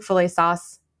eating Chick-fil-A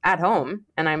sauce at home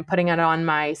and I'm putting it on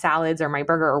my salads or my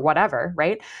burger or whatever,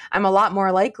 right? I'm a lot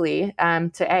more likely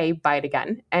to A, buy it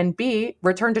again, and B,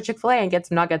 return to Chick-fil-A and get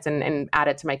some nuggets and add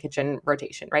it to my kitchen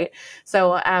rotation, right?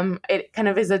 So it kind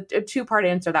of is a two-part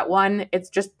answer. That one,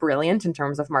 it's just brilliant in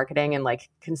terms of marketing and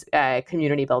like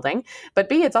community building, but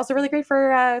B, it's also really great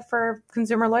for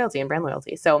consumer loyalty and brand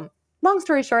loyalty. So long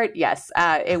story short, yes,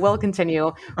 it will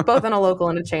continue both on a local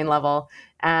and a chain level.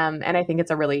 And I think it's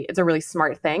a really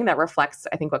smart thing that reflects,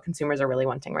 I think, what consumers are really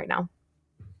wanting right now.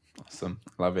 Awesome.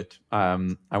 Love it.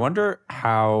 I wonder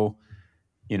how,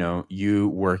 you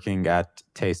working at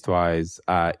Tastewise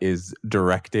is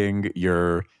directing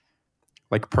your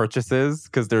purchases,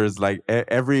 because there's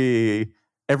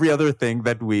every other thing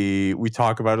that we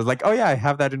talk about is like, oh yeah, I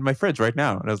have that in my fridge right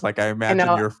now. And it's like, I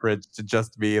imagine your fridge to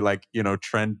just be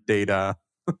trend data.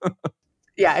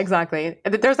 Yeah, exactly.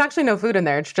 There's actually no food in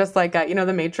there. It's just like,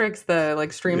 the Matrix, the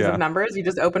streams of numbers. You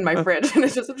just open my fridge and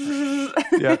it's just...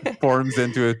 forms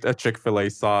into a Chick-fil-A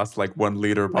sauce, 1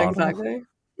 liter bottle.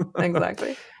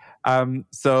 Exactly.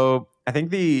 So I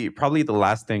think probably the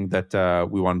last thing that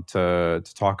we want to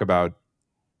talk about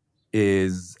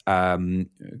is kind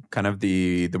of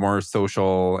the more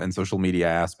social and social media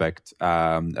aspect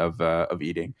of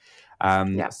eating.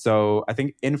 So I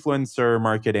think influencer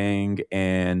marketing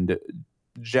and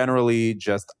generally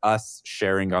just us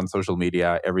sharing on social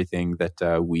media everything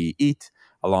that we eat,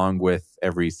 along with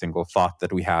every single thought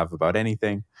that we have about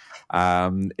anything,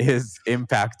 is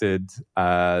impacted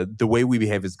the way we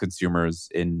behave as consumers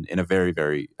in a very,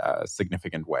 very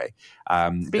significant way.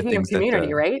 Speaking of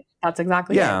community, right? That's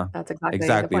exactly it. That's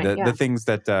exactly the point. The things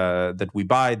that we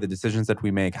buy, the decisions that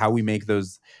we make, how we make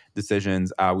those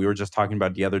decisions. We were just talking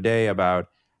about the other day about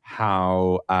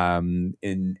how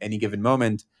in any given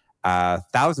moment,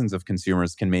 thousands of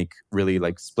consumers can make really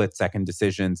split-second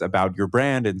decisions about your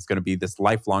brand, and it's going to be this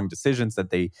lifelong decisions that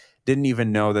they didn't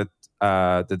even know that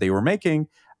they were making,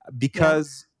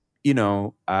 because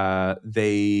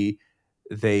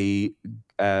they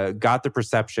got the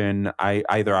perception,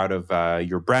 either out of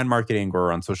your brand marketing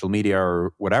or on social media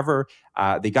or whatever,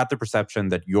 they got the perception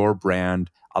that your brand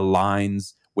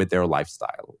aligns with their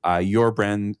lifestyle. Your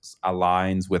brand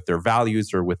aligns with their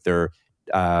values or with their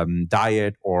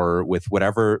diet or with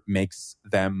whatever makes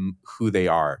them who they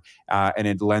are. And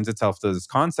it lends itself to this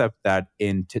concept that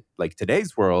in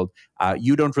today's world,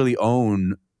 you don't really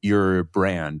own your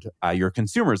brand. Your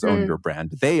consumers own your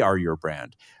brand. They are your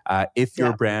brand. If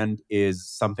your brand is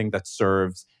something that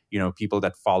serves, people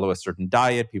that follow a certain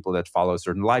diet, people that follow a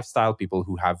certain lifestyle, people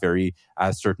who have very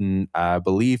certain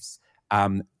beliefs,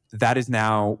 that is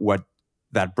now what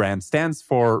that brand stands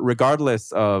for,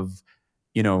 regardless of,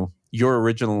 your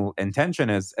original intention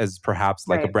as perhaps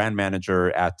like a brand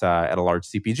manager at a large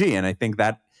CPG. And I think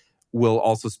that will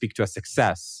also speak to a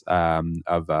success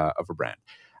of a brand.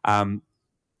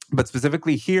 But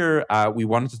specifically here, we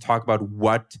wanted to talk about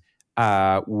what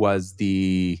was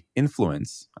the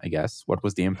influence, I guess, what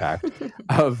was the impact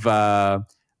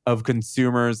of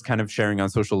consumers kind of sharing on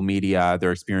social media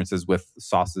their experiences with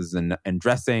sauces and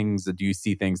dressings. Do you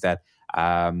see things that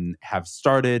have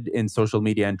started in social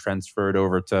media and transferred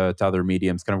over to other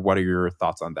mediums? Kind of what are your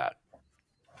thoughts on that?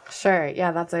 Sure.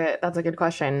 Yeah, that's a good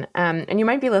question. And you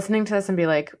might be listening to this and be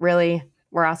like, really?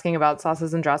 We're asking about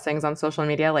sauces and dressings on social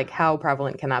media. Like, how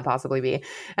prevalent can that possibly be?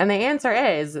 And the answer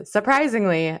is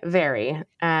surprisingly very.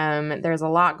 There's a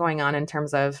lot going on in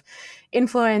terms of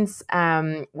influence.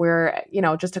 We're,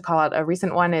 just to call out a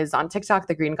recent one is on TikTok,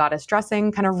 the Green Goddess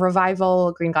dressing kind of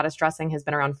revival. Green Goddess dressing has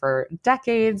been around for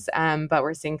decades, but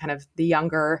we're seeing kind of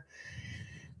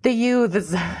the youth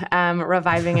is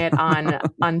reviving it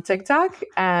on TikTok,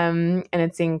 and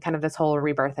it's seeing kind of this whole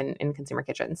rebirth in consumer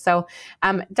kitchens. So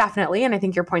definitely, and I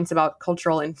think your points about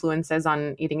cultural influences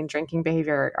on eating and drinking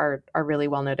behavior are really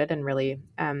well noted and really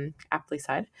aptly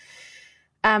said.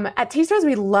 At Tasters,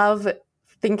 we love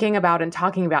thinking about and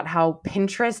talking about how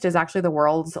Pinterest is actually the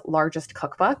world's largest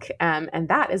cookbook. And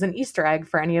that is an Easter egg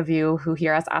for any of you who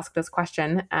hear us ask this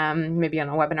question, maybe on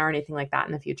a webinar or anything like that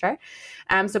in the future.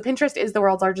 So Pinterest is the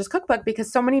world's largest cookbook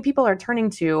because so many people are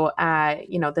turning to,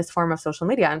 this form of social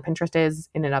media. And Pinterest is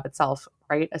in and of itself,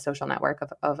 right, a social network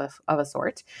of a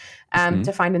sort,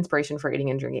 to find inspiration for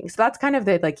eating and drinking. So that's kind of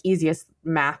the easiest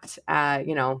mapped,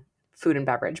 food and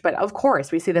beverage. But of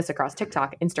course, we see this across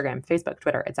TikTok, Instagram, Facebook,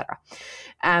 Twitter, etc.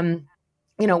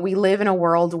 We live in a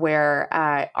world where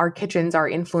our kitchens are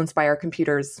influenced by our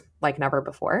computers like never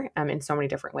before, in so many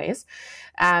different ways.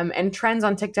 And trends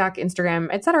on TikTok, Instagram,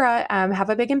 etc., have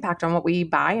a big impact on what we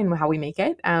buy and how we make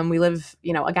it. We live,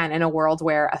 again, in a world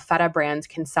where a feta brand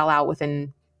can sell out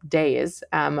within days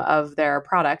of their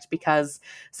product because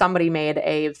somebody made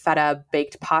a feta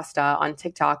baked pasta on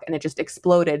TikTok and it just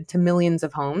exploded to millions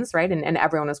of homes, right? And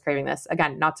everyone was craving this.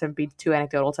 Again, not to be too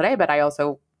anecdotal today, but I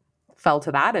also fell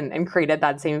to that and created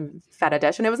that same feta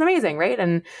dish, and it was amazing, right?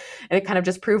 And it kind of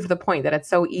just proved the point that it's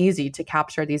so easy to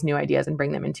capture these new ideas and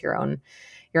bring them into your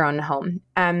own home.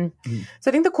 So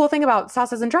I think the cool thing about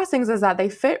sauces and dressings is that they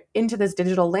fit into this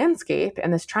digital landscape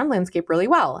and this trend landscape really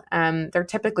well. They're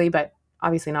typically, but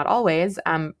obviously not always,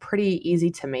 pretty easy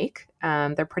to make.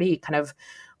 They're pretty kind of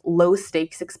low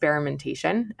stakes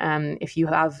experimentation. If you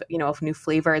have, a new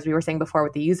flavor, as we were saying before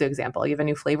with the yuzu example, you have a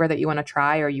new flavor that you want to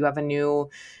try, or you have a new,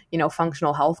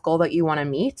 functional health goal that you want to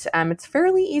meet, it's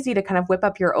fairly easy to kind of whip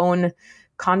up your own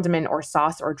condiment or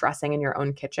sauce or dressing in your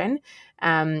own kitchen.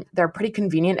 They're pretty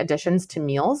convenient additions to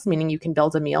meals, meaning you can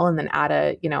build a meal and then add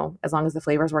as long as the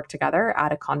flavors work together,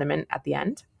 add a condiment at the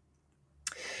end.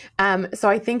 So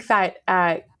I think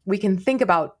that we can think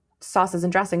about sauces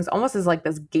and dressings almost as like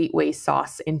this gateway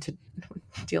sauce into, do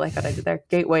you like that I did there?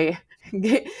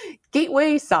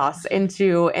 Gateway sauce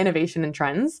into innovation and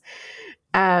trends.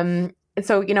 And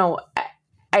so,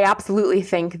 I absolutely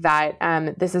think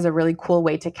that this is a really cool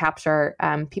way to capture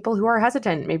people who are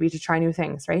hesitant maybe to try new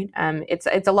things, right?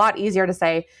 It's a lot easier to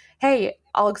say, hey,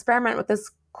 I'll experiment with this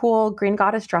cool Green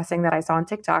Goddess dressing that I saw on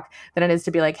TikTok than it is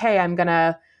to be like, hey, I'm going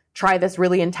to try this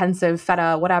really intensive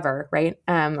feta, whatever, right?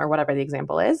 Or whatever the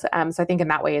example is. So I think in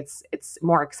that way, it's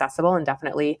more accessible, and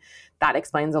definitely that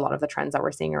explains a lot of the trends that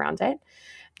we're seeing around it.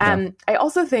 I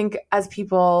also think as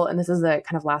people, and this is the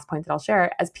kind of last point that I'll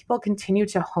share, as people continue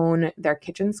to hone their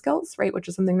kitchen skills, right, which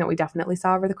is something that we definitely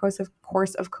saw over the course of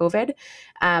COVID,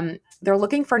 they're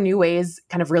looking for new ways,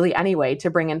 kind of really any way,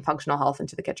 to bring in functional health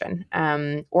into the kitchen,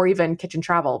 or even kitchen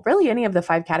travel, really any of the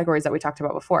 5 categories that we talked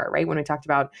about before, right? When we talked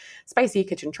about spicy,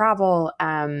 kitchen travel,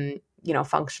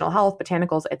 functional health,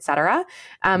 botanicals, etc.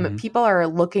 People are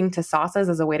looking to sauces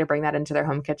as a way to bring that into their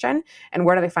home kitchen. And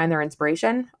where do they find their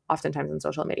inspiration? Oftentimes in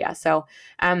social media. So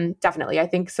definitely, I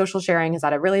think social sharing has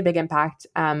had a really big impact.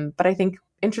 But I think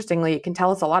interestingly, it can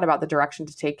tell us a lot about the direction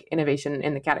to take innovation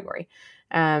in the category.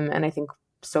 And I think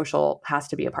social has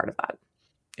to be a part of that.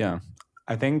 Yeah.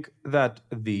 I think that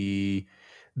the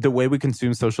way we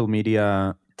consume social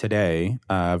media today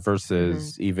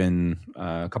versus even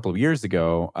a couple of years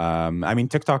ago, I mean,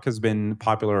 TikTok has been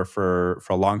popular for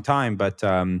a long time, but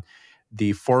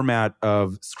the format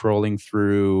of scrolling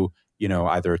through,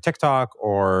 either TikTok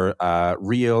or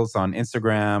Reels on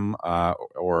Instagram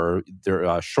or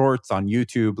their Shorts on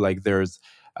YouTube, like there's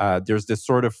this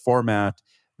sort of format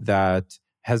that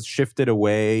has shifted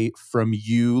away from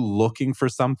you looking for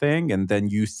something and then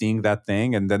you seeing that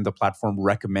thing and then the platform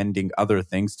recommending other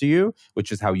things to you,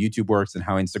 which is how YouTube works and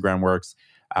how Instagram works.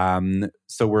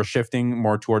 So we're shifting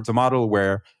more towards a model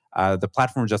where the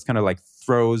platform just kind of like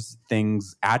throws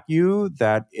things at you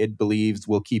that it believes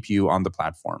will keep you on the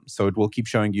platform. So it will keep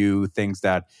showing you things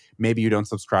that maybe you don't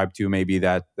subscribe to, maybe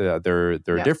that they're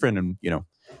different, and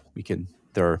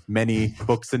there are many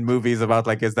books and movies about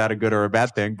like, is that a good or a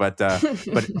bad thing? But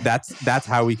that's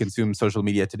how we consume social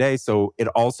media today. So it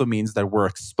also means that we're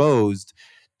exposed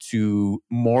to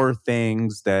more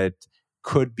things that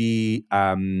could be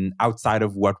outside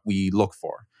of what we look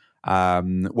for.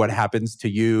 What happens to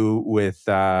you with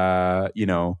a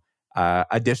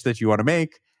dish that you want to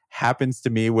make happens to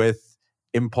me with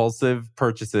impulsive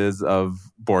purchases of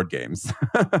board games.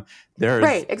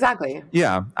 Right, exactly.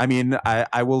 Yeah. I mean,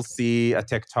 I will see a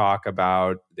TikTok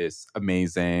about this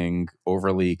amazing,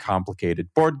 overly complicated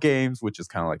board games, which is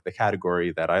kind of like the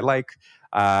category that I like.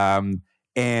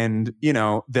 And,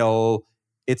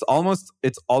 it's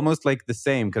almost like the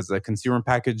same because the consumer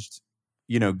packaged,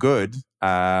 good,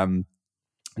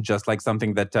 just like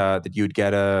something that you'd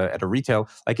get at a retail,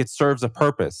 like it serves a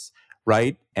purpose,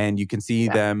 right? And you can see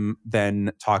them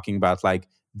then talking about like,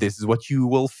 this is what you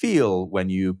will feel when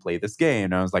you play this game.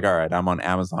 And I was like, all right, I'm on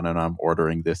Amazon and I'm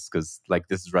ordering this because like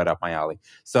this is right up my alley.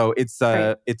 So it's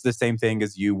the same thing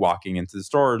as you walking into the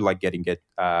store, like getting it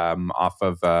off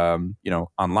of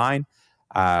online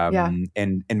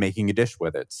and making a dish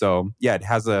with it. So yeah, it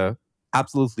has a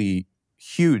absolutely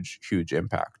huge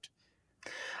impact.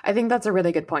 I think that's a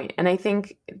really good point. And I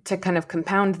think to kind of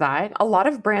compound that, a lot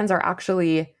of brands are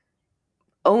actually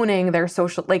owning their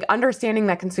social, like understanding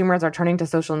that consumers are turning to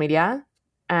social media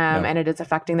and it is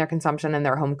affecting their consumption and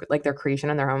their home, like their creation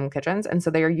in their home kitchens. And so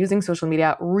they are using social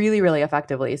media really, really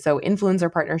effectively. So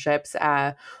influencer partnerships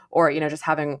or, just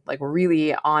having like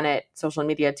really on it social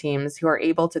media teams who are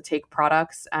able to take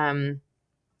products,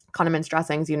 condiments,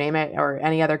 dressings, you name it, or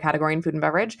any other category in food and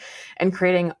beverage, and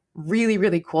creating really,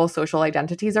 really cool social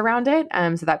identities around it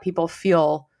so that people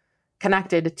feel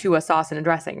connected to a sauce and a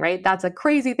dressing, right? That's a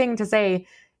crazy thing to say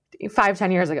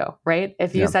 5-10 years ago, right?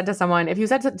 If you said to someone, if you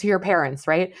said to your parents,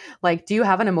 right? Like, do you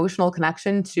have an emotional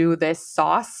connection to this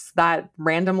sauce that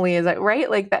randomly is, right?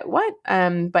 Like that, what?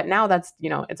 But now that's,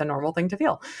 it's a normal thing to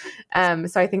feel.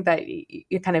 So I think that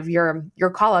you kind of your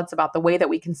call outs about the way that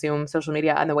we consume social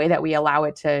media and the way that we allow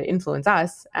it to influence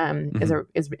us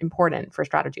is important for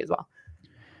strategy as well.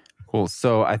 Cool.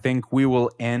 So I think we will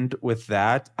end with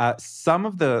that. Some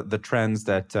of the trends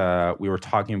that we were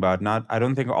talking about, I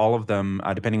don't think all of them,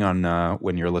 depending on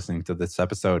when you're listening to this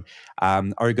episode,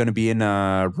 are going to be in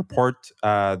a report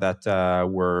that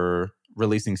we're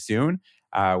releasing soon.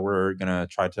 We're going to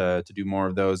try to do more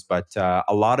of those. But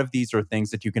a lot of these are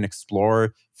things that you can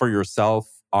explore for yourself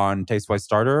on TasteWise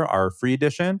Starter, our free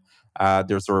edition.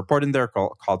 There's a report in there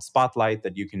called Spotlight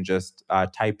that you can just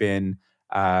type in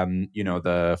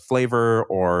the flavor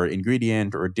or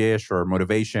ingredient or dish or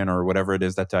motivation or whatever it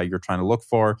is that you're trying to look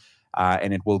for.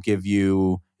 And it will give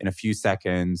you, in a few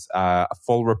seconds, a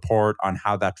full report on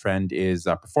how that trend is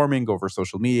performing over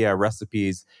social media,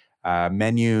 recipes,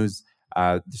 menus.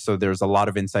 So there's a lot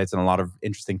of insights and a lot of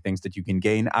interesting things that you can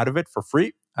gain out of it for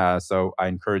free. So I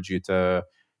encourage you to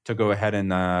go ahead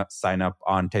and sign up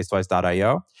on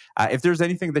tastewise.io. If there's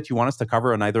anything that you want us to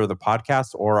cover on either the podcast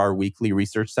or our weekly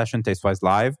research session, Tastewise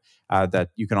Live,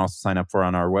 that you can also sign up for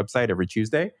on our website every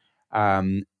Tuesday,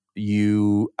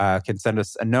 you can send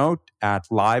us a note at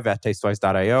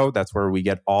live@tastewise.io. That's where we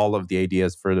get all of the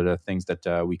ideas for the things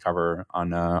that we cover on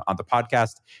the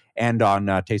podcast and on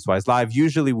Tastewise Live.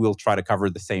 Usually we'll try to cover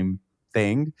the same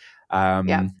thing,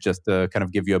 just to kind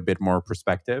of give you a bit more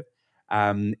perspective.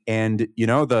 And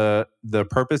the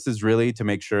purpose is really to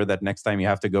make sure that next time you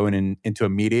have to go into a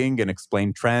meeting and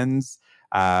explain trends,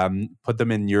 put them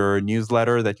in your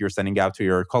newsletter that you're sending out to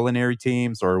your culinary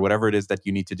teams or whatever it is that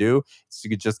you need to do. It's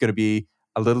just going to be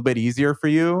a little bit easier for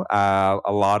you.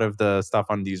 A lot of the stuff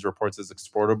on these reports is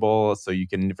exportable, so you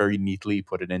can very neatly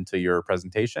put it into your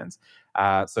presentations.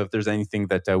 So if there's anything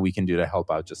that we can do to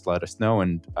help out, just let us know,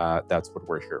 and that's what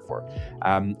we're here for.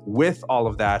 With all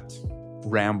of that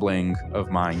rambling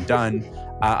of mine done,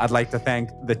 I'd like to thank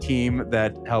the team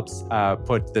that helps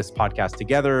put this podcast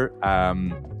together.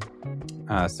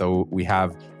 So we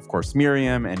have, of course,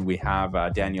 Miriam, and we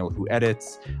have Daniel, who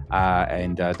edits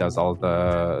and does all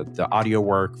the audio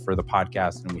work for the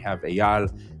podcast, and we have Eyal,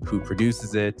 who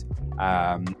produces it,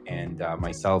 and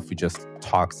myself, who just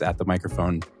talks at the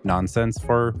microphone nonsense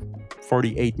for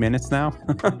 48 minutes now.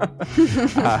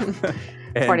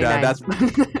 And that's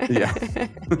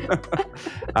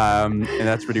and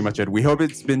that's pretty much it. We hope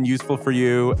it's been useful for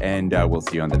you, and we'll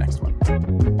see you on the next one.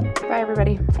 Bye,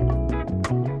 everybody.